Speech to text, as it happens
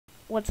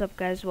What's up,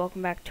 guys?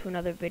 Welcome back to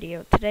another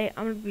video. Today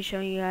I'm going to be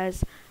showing you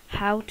guys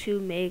how to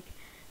make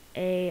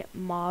a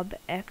mob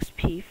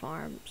XP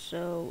farm,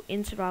 so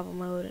in survival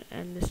mode,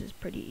 and this is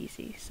pretty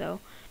easy. So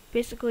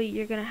basically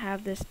you're going to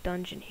have this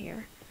dungeon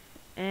here,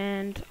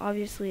 and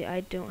obviously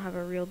I don't have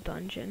a real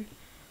dungeon.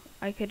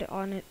 I could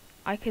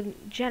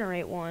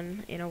generate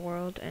one in a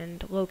world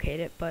and locate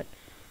it, but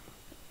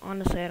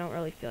honestly I don't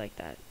really feel like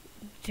that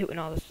doing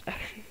all this.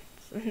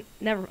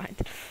 Never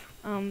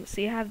mind.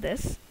 So you have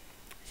this.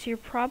 So you're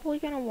probably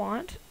going to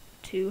want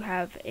to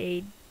have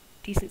a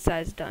decent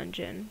sized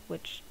dungeon,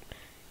 which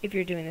if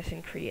you're doing this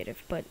in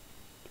creative, but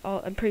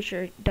I'm pretty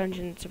sure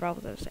dungeon and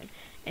survival are the same.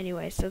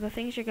 Anyway, so the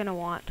things you're going to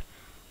want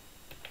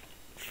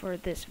for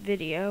this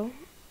video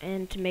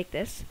and to make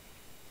this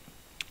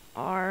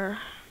are,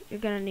 you're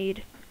going to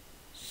need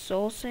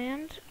soul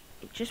sand.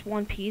 Just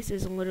one piece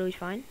is literally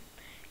fine.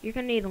 You're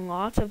going to need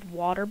lots of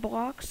water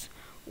blocks,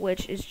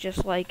 which is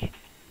just like,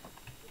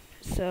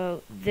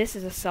 so this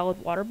is a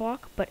solid water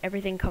block, but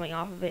everything coming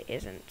off of it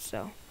isn't.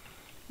 So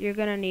you're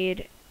gonna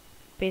need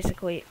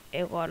basically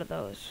a lot of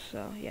those.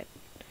 So yeah,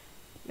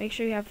 make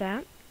sure you have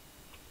that.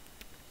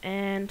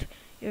 And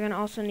you're gonna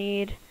also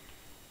need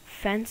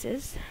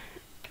fences,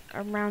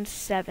 around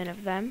 7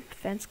 of them,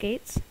 fence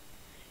gates.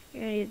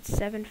 You're gonna need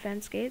 7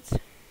 fence gates.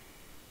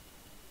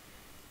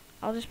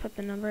 I'll just put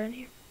the number in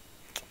here.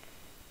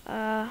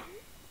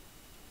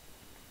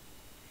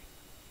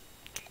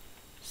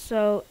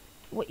 So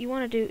what you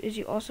want to do is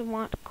you also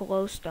want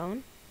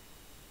glowstone.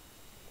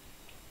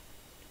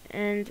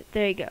 And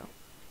there you go.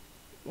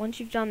 Once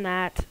you've done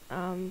that,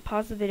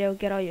 pause the video,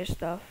 get all your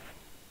stuff,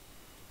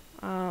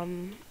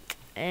 and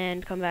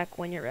come back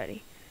when you're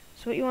ready.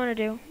 So what you want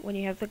to do when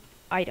you have the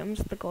items,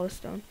 the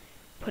glowstone,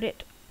 put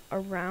it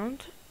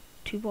around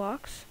 2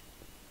 blocks,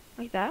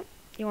 like that.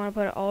 You want to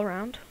put it all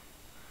around.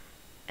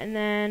 And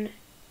then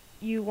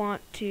you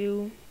want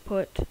to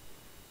put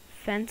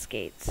fence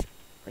gates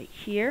right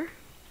here.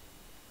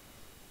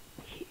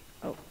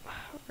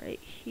 Right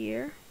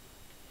here,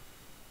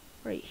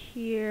 right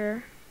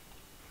here,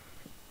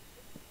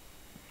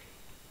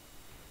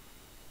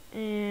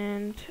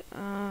 and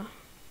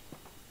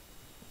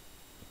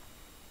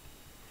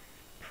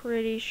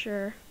pretty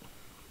sure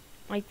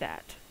like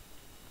that.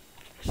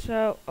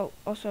 So,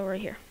 also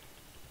right here.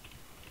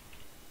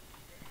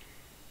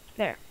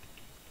 There.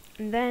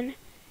 And then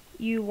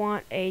you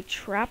want a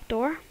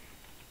trapdoor,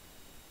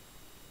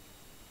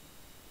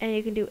 and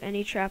you can do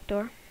any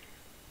trapdoor.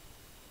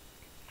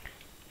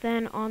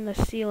 Then on the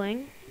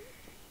ceiling,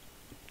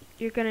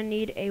 you're gonna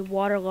need a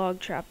waterlogged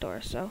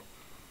trapdoor. So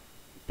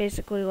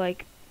basically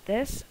like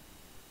this,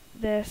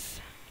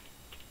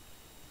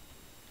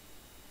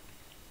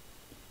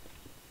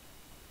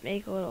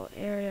 make a little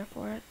area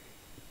for it,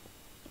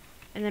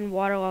 and then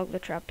waterlog the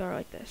trapdoor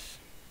like this.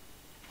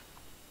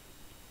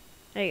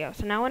 There you go.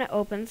 So now when it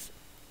opens,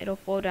 it'll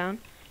flow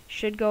down.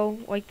 Should go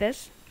like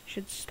this,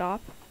 should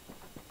stop.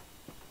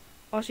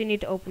 Also you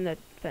need to open the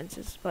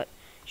fences, but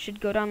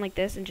should go down like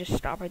this and just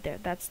stop right there.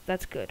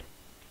 That's good.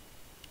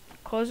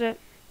 Close it,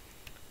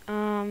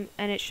 and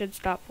it should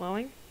stop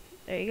flowing.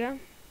 There you go.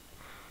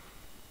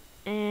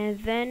 And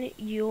then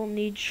you'll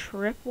need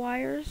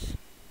tripwires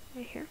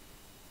right here.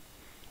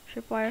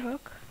 Tripwire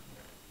hook.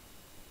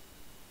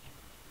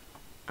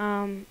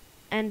 And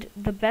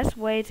the best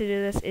way to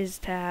do this is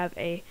to have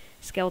a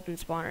skeleton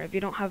spawner. If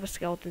you don't have a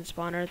skeleton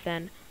spawner,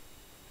 then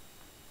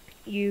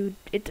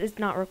it is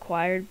not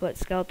required, but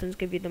skeletons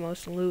give you the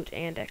most loot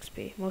and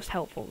XP, most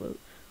helpful loot,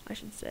 I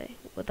should say,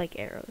 with like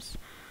arrows.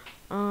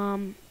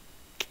 So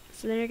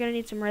then you're gonna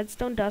need some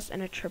redstone dust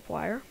and a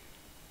tripwire.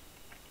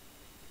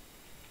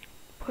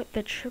 Put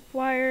the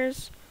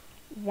tripwires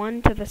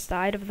one to the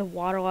side of the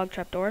waterlogged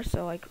trapdoor,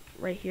 so like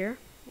right here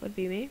would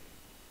be me.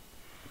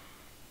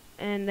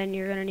 And then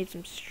you're gonna need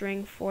some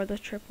string for the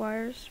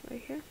tripwires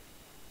right here.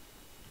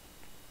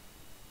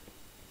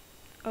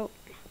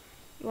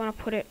 You want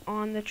to put it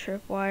on the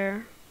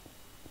tripwire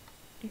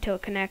until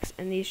it connects,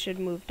 and these should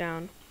move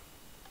down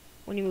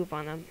when you move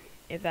on them,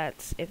 if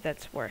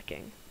that's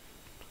working.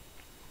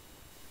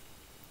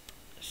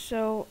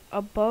 So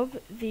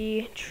above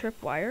the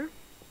tripwire,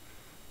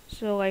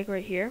 so like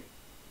right here,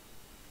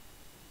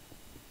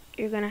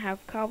 you're gonna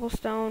have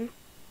cobblestone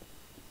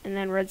and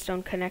then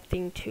redstone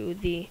connecting to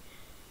the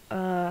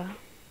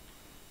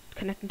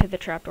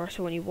trapdoor.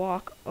 So when you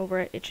walk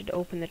over it, it should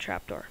open the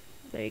trapdoor.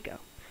 There you go.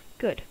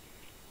 Good.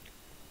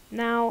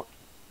 Now,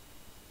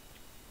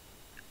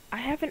 I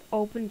have an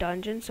open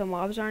dungeon, so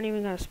mobs aren't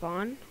even gonna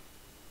spawn.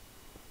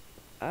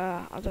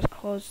 I'll just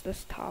close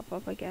this top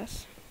up, I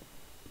guess.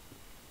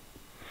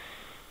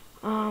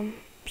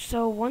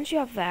 So once you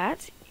have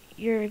that,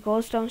 your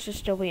glowstone should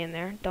still be in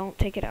there. Don't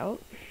take it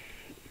out,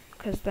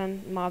 because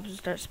then mobs will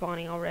start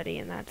spawning already,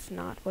 and that's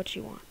not what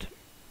you want.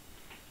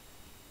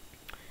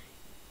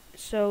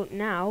 So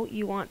now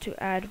you want to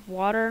add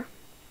water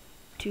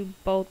to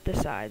both the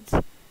sides.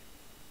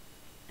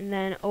 And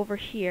then over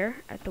here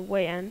at the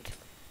way end,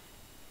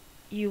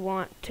 you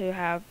want to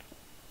have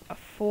a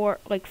 4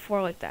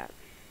 like that.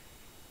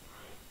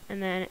 And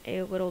then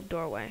a little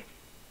doorway.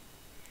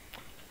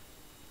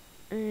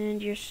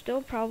 and you're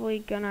still probably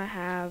gonna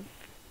have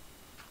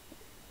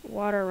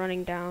water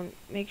running down.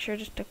 Make sure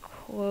just to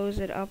close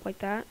it up like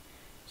that.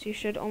 So you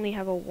should only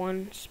have a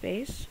one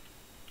space.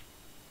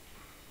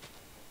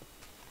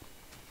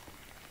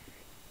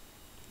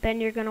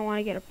 Then you're gonna want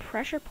to get a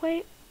pressure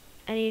plate.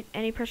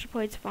 Any pressure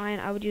plate's fine.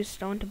 I would use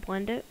stone to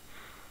blend it,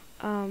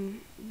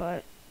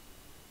 but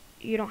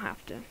you don't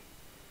have to.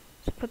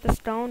 So put the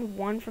stone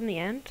one from the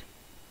end,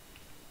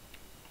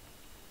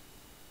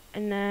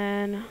 and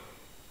then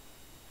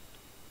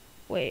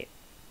wait.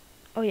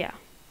 Oh yeah.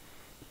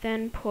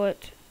 Then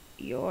put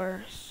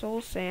your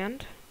soul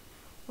sand,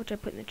 which I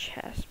put in the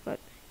chest, but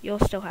you'll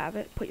still have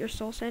it. Put your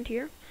soul sand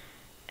here,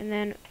 and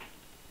then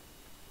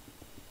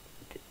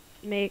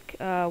make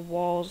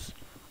walls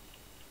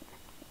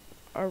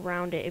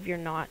around it if you're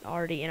not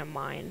already in a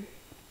mine.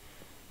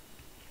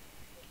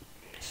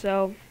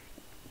 So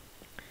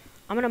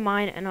I'm gonna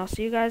mine, and I'll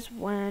see you guys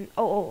when.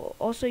 Oh,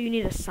 also you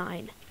need a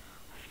sign.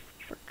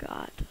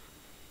 Forgot.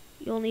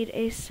 You'll need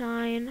a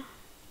sign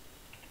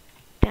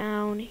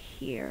down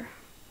here,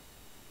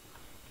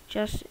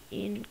 just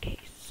in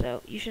case.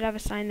 So you should have a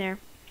sign there,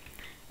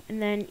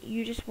 and then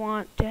you just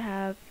want to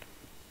have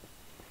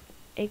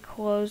a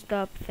closed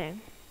up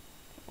thing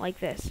like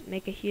this.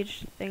 Make a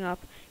huge thing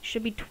up. It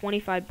should be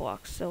 25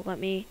 blocks. So let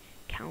me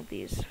count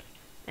these,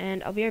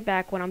 and I'll be right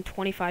back when I'm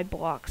 25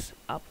 blocks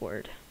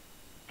upward.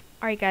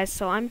 Alright guys,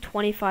 so I'm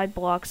 25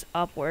 blocks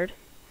upward,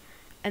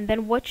 and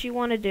then what you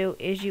want to do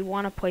is you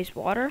want to place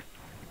water.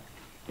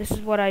 This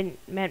is what I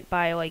meant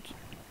by like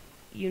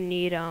you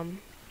need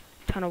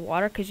ton of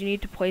water, because you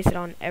need to place it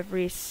on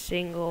every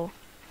single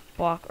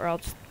block, or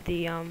else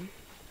the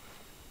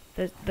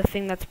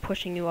thing that's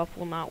pushing you up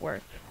will not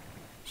work.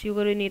 So you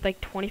literally need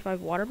like 25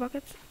 water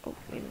buckets. Oh,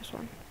 wait, this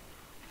one.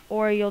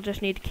 Or you'll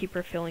just need to keep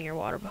refilling your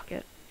water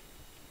bucket.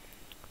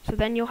 So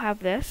then you'll have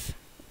this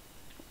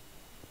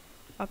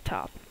up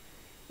top.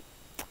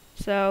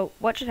 So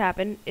what should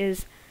happen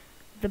is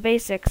the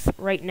basics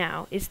right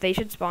now is they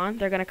should spawn.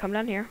 They're gonna come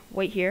down here,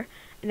 wait here,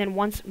 and then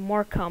once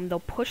more come, they'll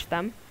push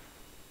them.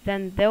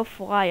 Then they'll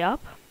fly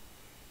up,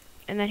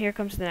 and then here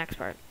comes the next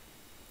part.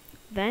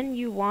 Then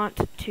you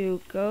want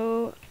to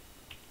go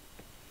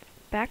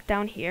back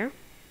down here,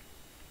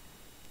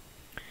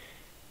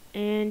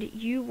 and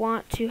you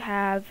want to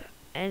have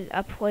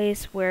a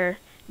place where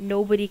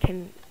nobody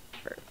can,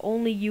 or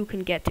only you can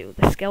get to.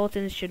 The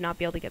skeletons should not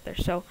be able to get there.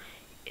 So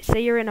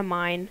say you're in a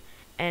mine,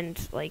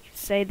 and like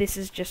say this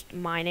is just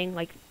mining,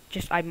 like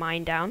just I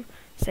mine down.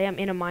 Say I'm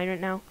in a mine right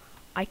now.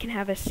 I can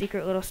have a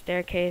secret little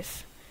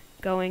staircase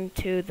going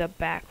to the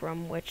back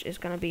room, which is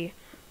gonna be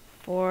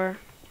for,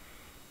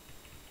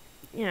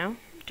 you know,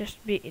 just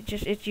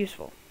it's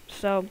useful.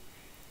 So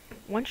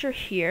once you're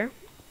here,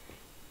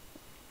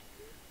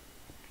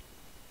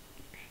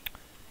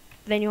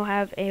 then you'll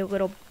have a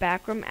little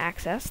backroom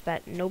access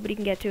that nobody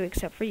can get to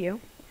except for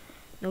you.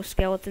 No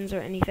skeletons or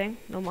anything,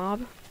 no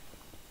mob.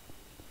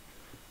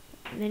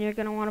 And then you're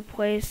gonna want to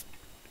place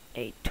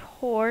a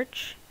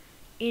torch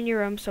in your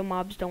room so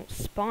mobs don't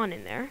spawn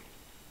in there.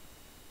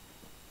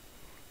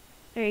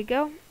 There you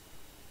go.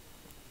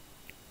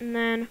 And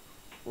then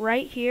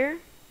right here,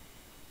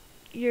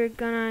 you're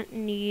gonna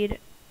need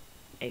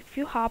a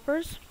few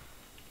hoppers,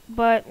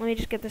 but let me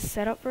just get this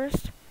set up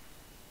first.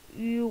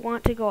 You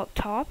want to go up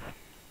top,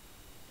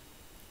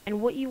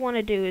 and what you want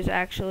to do is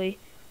actually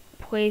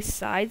place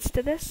sides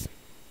to this.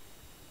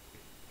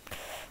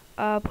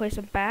 Place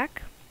them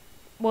back,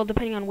 well,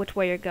 depending on which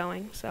way you're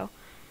going. So,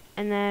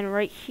 and then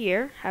right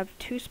here, have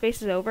two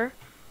spaces over,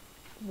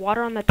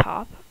 water on the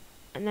top,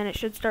 and then it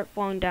should start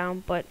flowing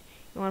down, but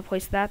you want to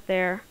place that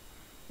there,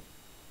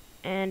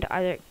 and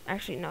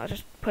actually no,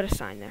 just put a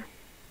sign there.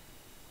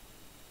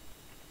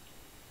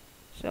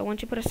 So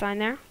once you put a sign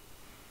there,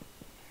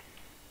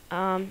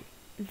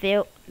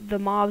 the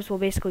mobs will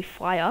basically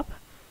fly up,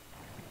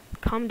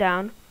 come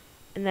down,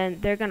 and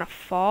then they're gonna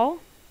fall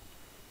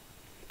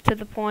to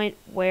the point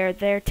where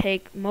they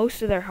take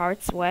most of their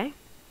hearts away.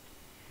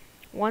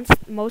 Once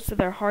most of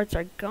their hearts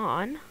are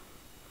gone,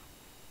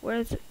 where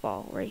does it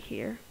fall? Right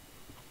here.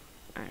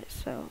 Alright,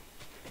 so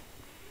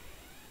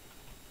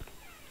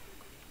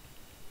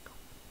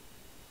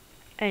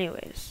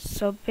anyways,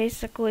 so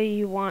basically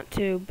you want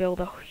to build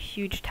a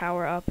huge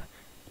tower up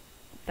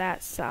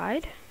that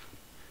side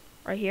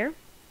right here,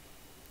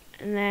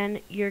 and then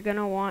you're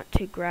gonna want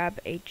to grab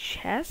a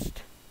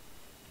chest,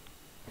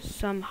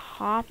 some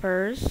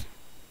hoppers,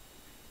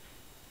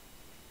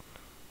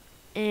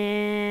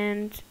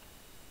 and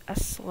a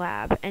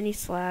slab. Any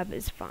slab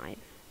is fine.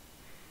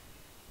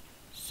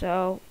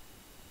 So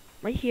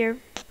right here,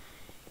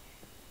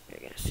 you're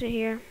gonna sit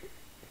here,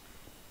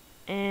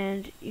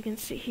 and you can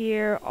sit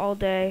here all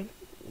day,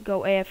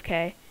 go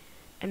AFK,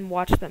 and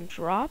watch them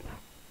drop.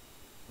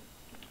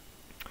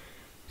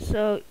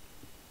 So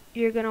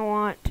you're gonna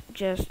want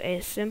just a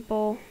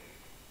simple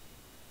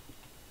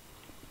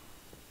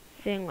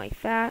thing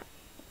like that.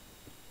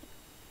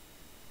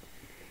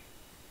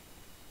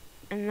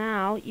 And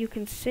now you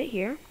can sit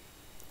here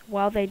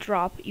while they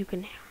drop. You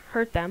can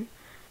hurt them,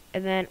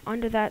 and then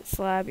under that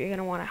slab you're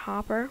gonna want a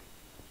hopper,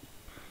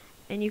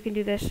 and you can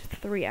do this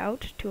 3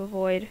 out to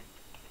avoid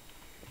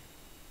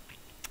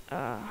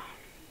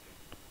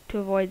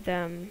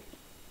them,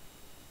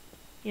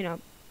 you know,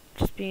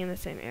 just being in the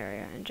same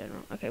area in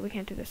general. Okay, we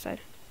can't do this side.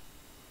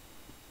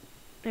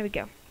 There we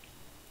go.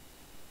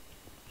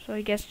 So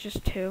I guess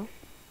just 2.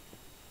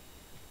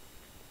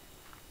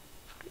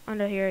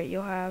 Under here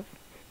you'll have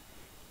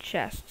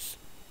chests,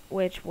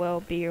 which will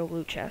be your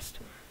loot chest.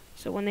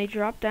 So when they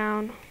drop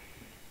down,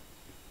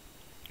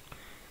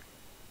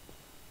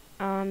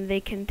 they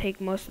can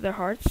take most of their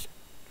hearts.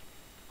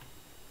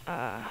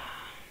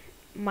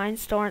 Mine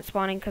still aren't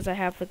spawning because I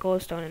have the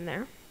glowstone in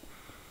there.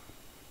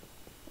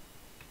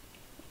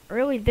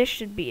 Really, this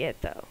should be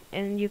it though,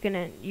 and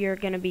you're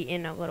gonna be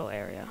in a little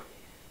area.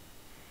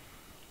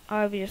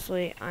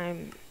 Obviously,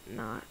 I'm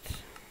not.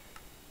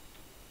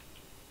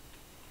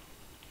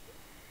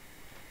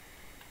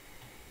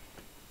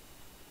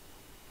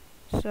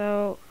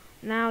 So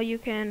now you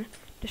can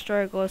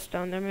destroy a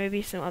glowstone. There may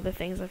be some other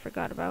things I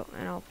forgot about,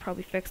 and I'll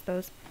probably fix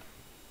those.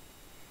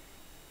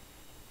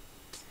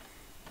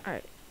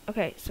 Alright,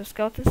 okay, so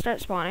skeletons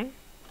start spawning.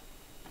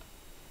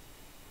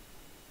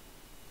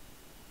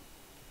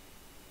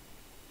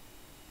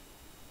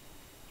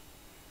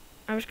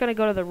 I'm just gonna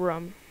go to the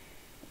room.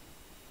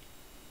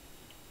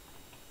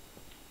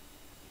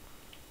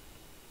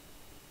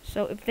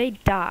 So if they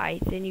die,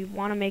 then you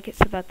want to make it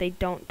so that they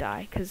don't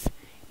die, because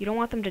you don't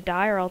want them to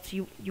die, or else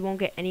you won't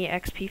get any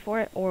XP for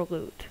it or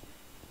loot.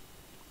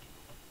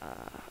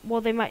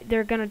 Well,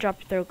 they're gonna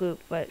drop their loot,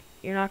 but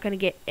you're not gonna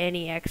get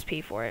any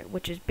XP for it,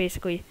 which is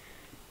basically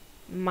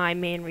my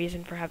main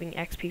reason for having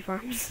XP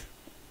farms.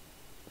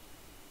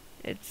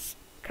 It's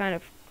kind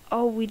of,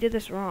 oh, we did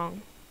this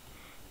wrong.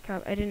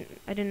 Crap, I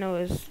didn't know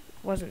it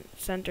wasn't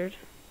centered.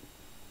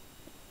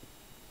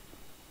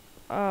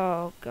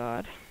 Oh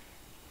god.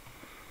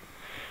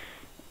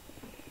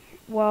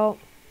 Well,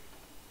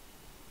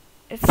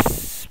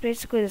 it's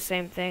basically the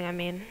same thing. I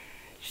mean,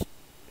 just,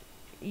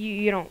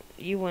 you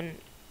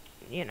wouldn't,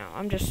 you know,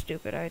 I'm just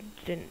stupid. I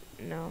didn't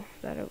know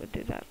that it would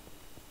do that.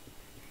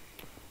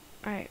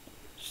 Alright,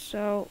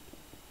 so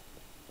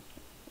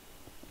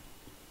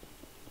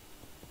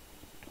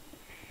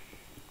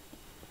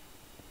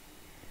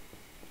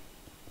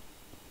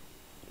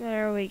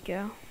there we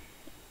go.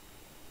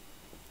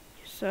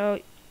 So,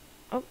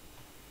 oh,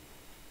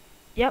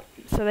 yep,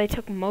 so they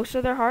took most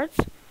of their hearts,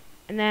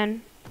 and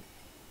then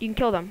you can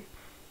kill them,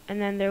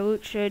 and then their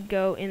loot should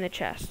go in the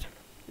chest.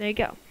 There you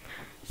go.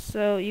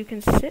 So you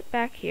can sit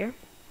back here.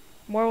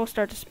 More will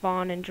start to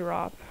spawn and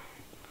drop.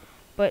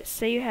 But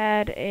say you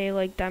had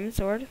a diamond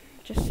sword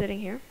just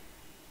sitting here.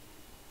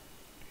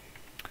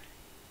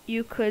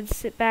 You could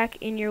sit back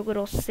in your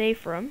little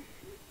safe room.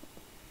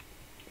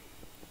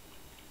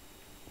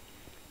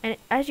 And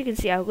as you can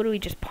see, I literally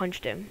just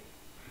punched him.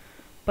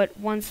 But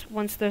once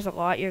there's a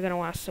lot, you're gonna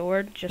want a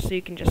sword, just so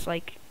you can just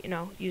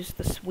use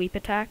the sweep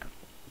attack.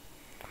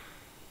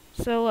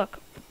 So look,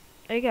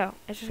 there you go.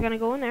 It's just gonna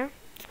go in there,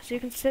 so you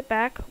can sit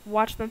back,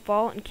 watch them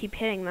fall, and keep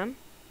hitting them.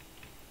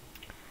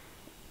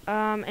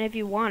 And if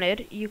you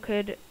wanted, you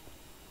could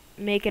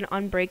make an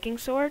unbreaking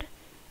sword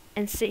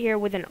and sit here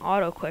with an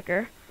auto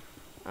clicker.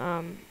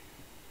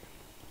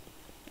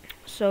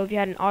 So if you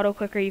had an auto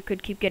clicker, you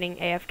could keep getting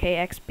AFK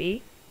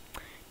XP.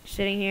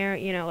 Sitting here,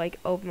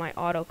 open my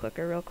auto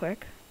clicker real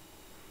quick.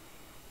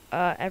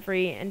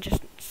 And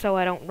just so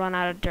I don't run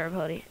out of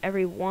durability.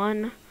 Every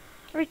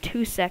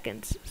 2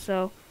 seconds.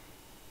 So,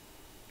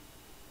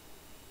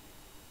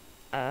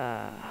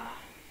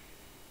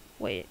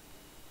 wait.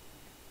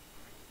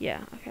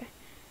 Yeah, okay.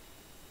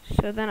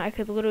 So then I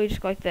could literally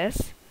just go like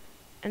this.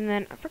 And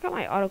then, I forgot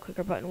my auto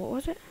clicker button. What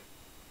was it?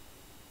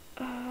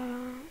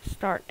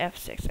 Start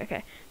F6.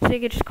 Okay. So you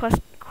could just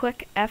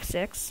click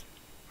F6.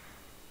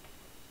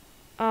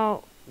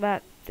 Oh,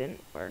 that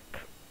didn't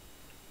work.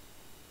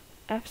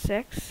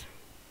 F6.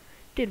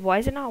 Dude, why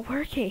is it not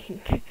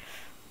working?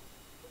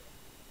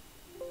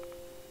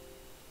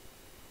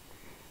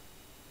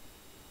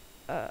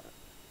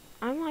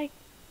 I'm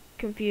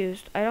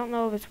confused. I don't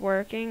know if it's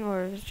working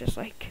or if it's just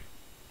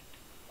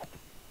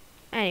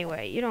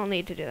anyway, you don't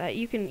need to do that.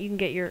 You can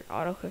get your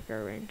auto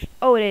clicker arranged.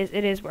 Oh, it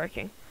is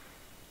working.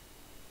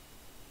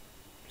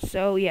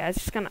 So yeah,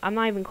 it's just I'm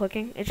not even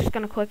clicking. It's just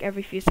gonna click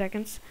every few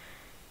seconds.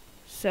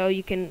 So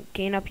you can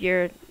gain up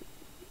your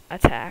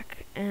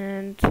attack,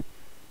 and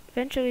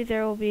eventually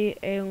there will be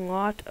a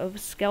lot of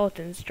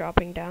skeletons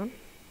dropping down.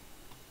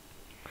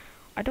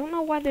 I don't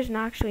know why there's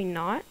not.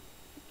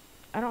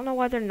 I don't know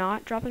why they're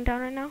not dropping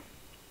down right now.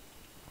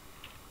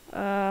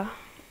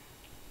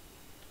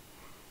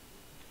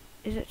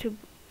 Is it too...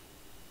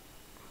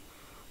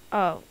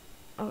 Oh,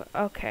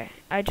 okay.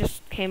 I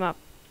just came down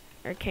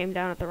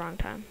at the wrong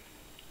time.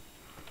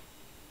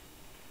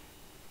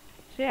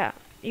 So yeah,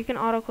 you can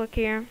auto click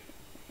here.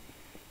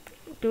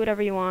 Do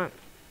whatever you want.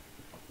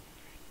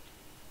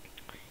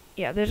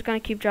 Yeah, they're just gonna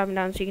keep dropping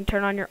down, so you can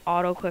turn on your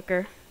auto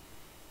clicker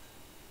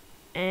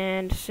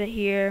and sit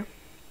here.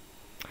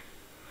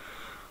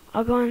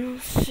 I'll go in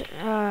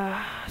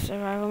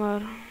survival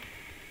mode.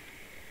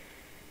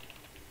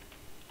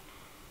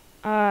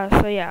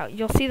 So yeah,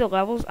 you'll see the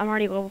levels. I'm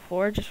already level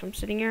 4 just from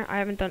sitting here. I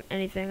haven't done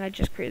anything. I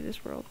just created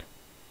this world.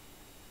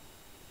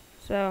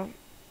 So,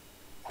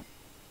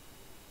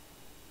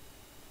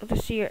 you'll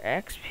just see your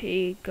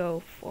XP go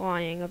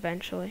flying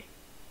eventually.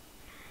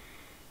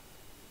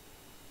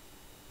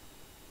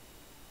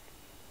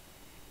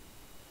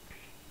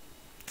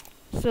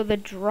 So the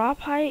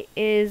drop height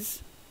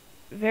is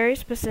very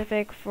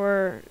specific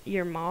for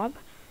your mob.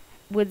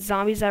 With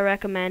zombies, I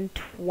recommend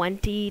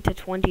 20 to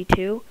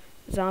 22.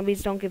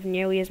 Zombies don't give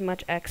nearly as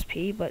much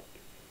XP, but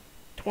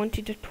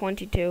 20 to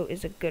 22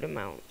 is a good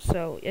amount.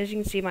 So as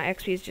you can see, my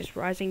XP is just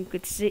rising. You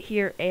could sit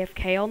here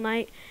AFK all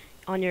night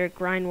on your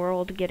grind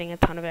world getting a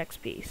ton of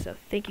XP. So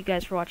thank you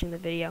guys for watching the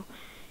video.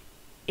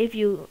 If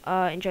you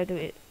enjoyed the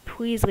video,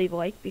 please leave a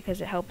like because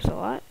it helps a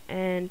lot.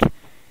 And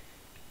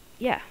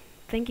yeah,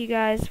 thank you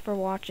guys for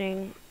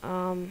watching.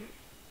 Oh,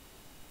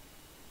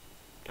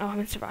 I'm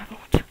in survival.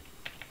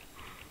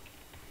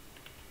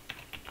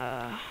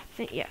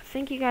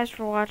 Thank you guys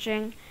for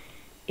watching.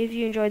 If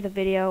you enjoyed the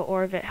video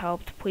or if it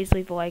helped, please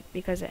leave a like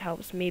because it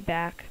helps me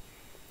back.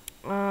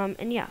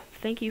 And yeah,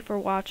 thank you for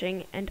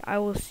watching, and I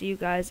will see you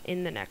guys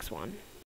in the next one.